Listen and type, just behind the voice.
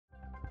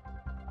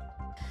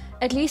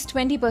At least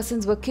 20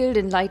 persons were killed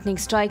in lightning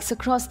strikes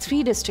across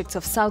 3 districts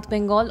of South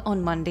Bengal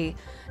on Monday.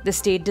 The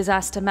state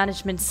disaster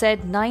management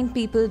said 9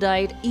 people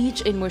died each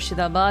in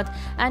Murshidabad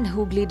and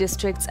Hooghly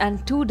districts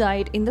and 2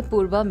 died in the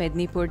Purba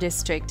Medinipur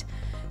district.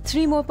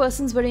 3 more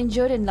persons were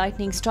injured in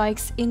lightning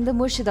strikes in the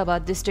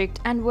Murshidabad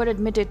district and were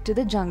admitted to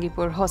the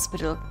Jangipur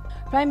hospital.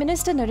 Prime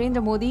Minister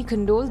Narendra Modi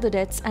condoled the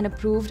deaths and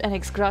approved an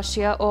ex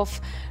gratia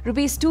of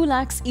Rs 2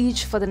 lakhs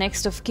each for the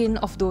next of kin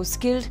of those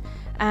killed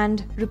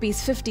and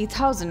Rs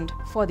 50,000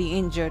 for the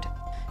injured.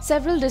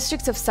 Several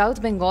districts of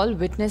South Bengal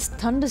witnessed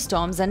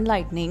thunderstorms and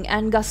lightning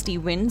and gusty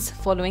winds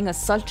following a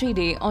sultry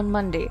day on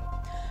Monday.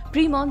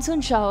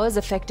 Pre-monsoon showers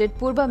affected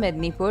Purba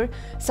Medinipur,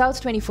 South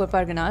 24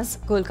 Parganas,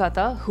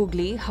 Kolkata,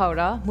 Hooghly,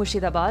 Howrah,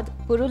 Murshidabad,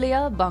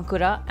 Purulia,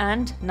 Bankura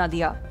and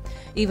Nadia.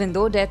 Even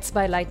though deaths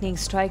by lightning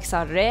strikes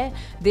are rare,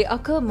 they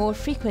occur more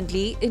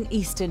frequently in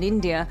eastern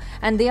India,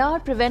 and they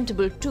are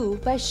preventable too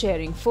by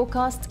sharing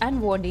forecasts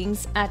and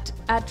warnings at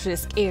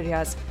at-risk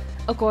areas.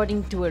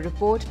 According to a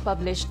report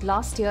published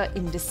last year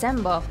in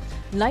December,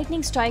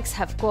 lightning strikes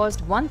have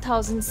caused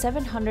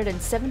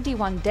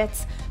 1,771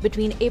 deaths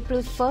between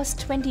April 1,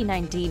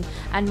 2019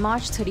 and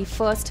March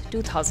 31,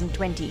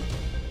 2020.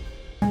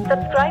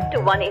 Subscribe to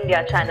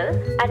Oneindia channel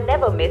and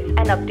never miss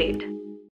an update.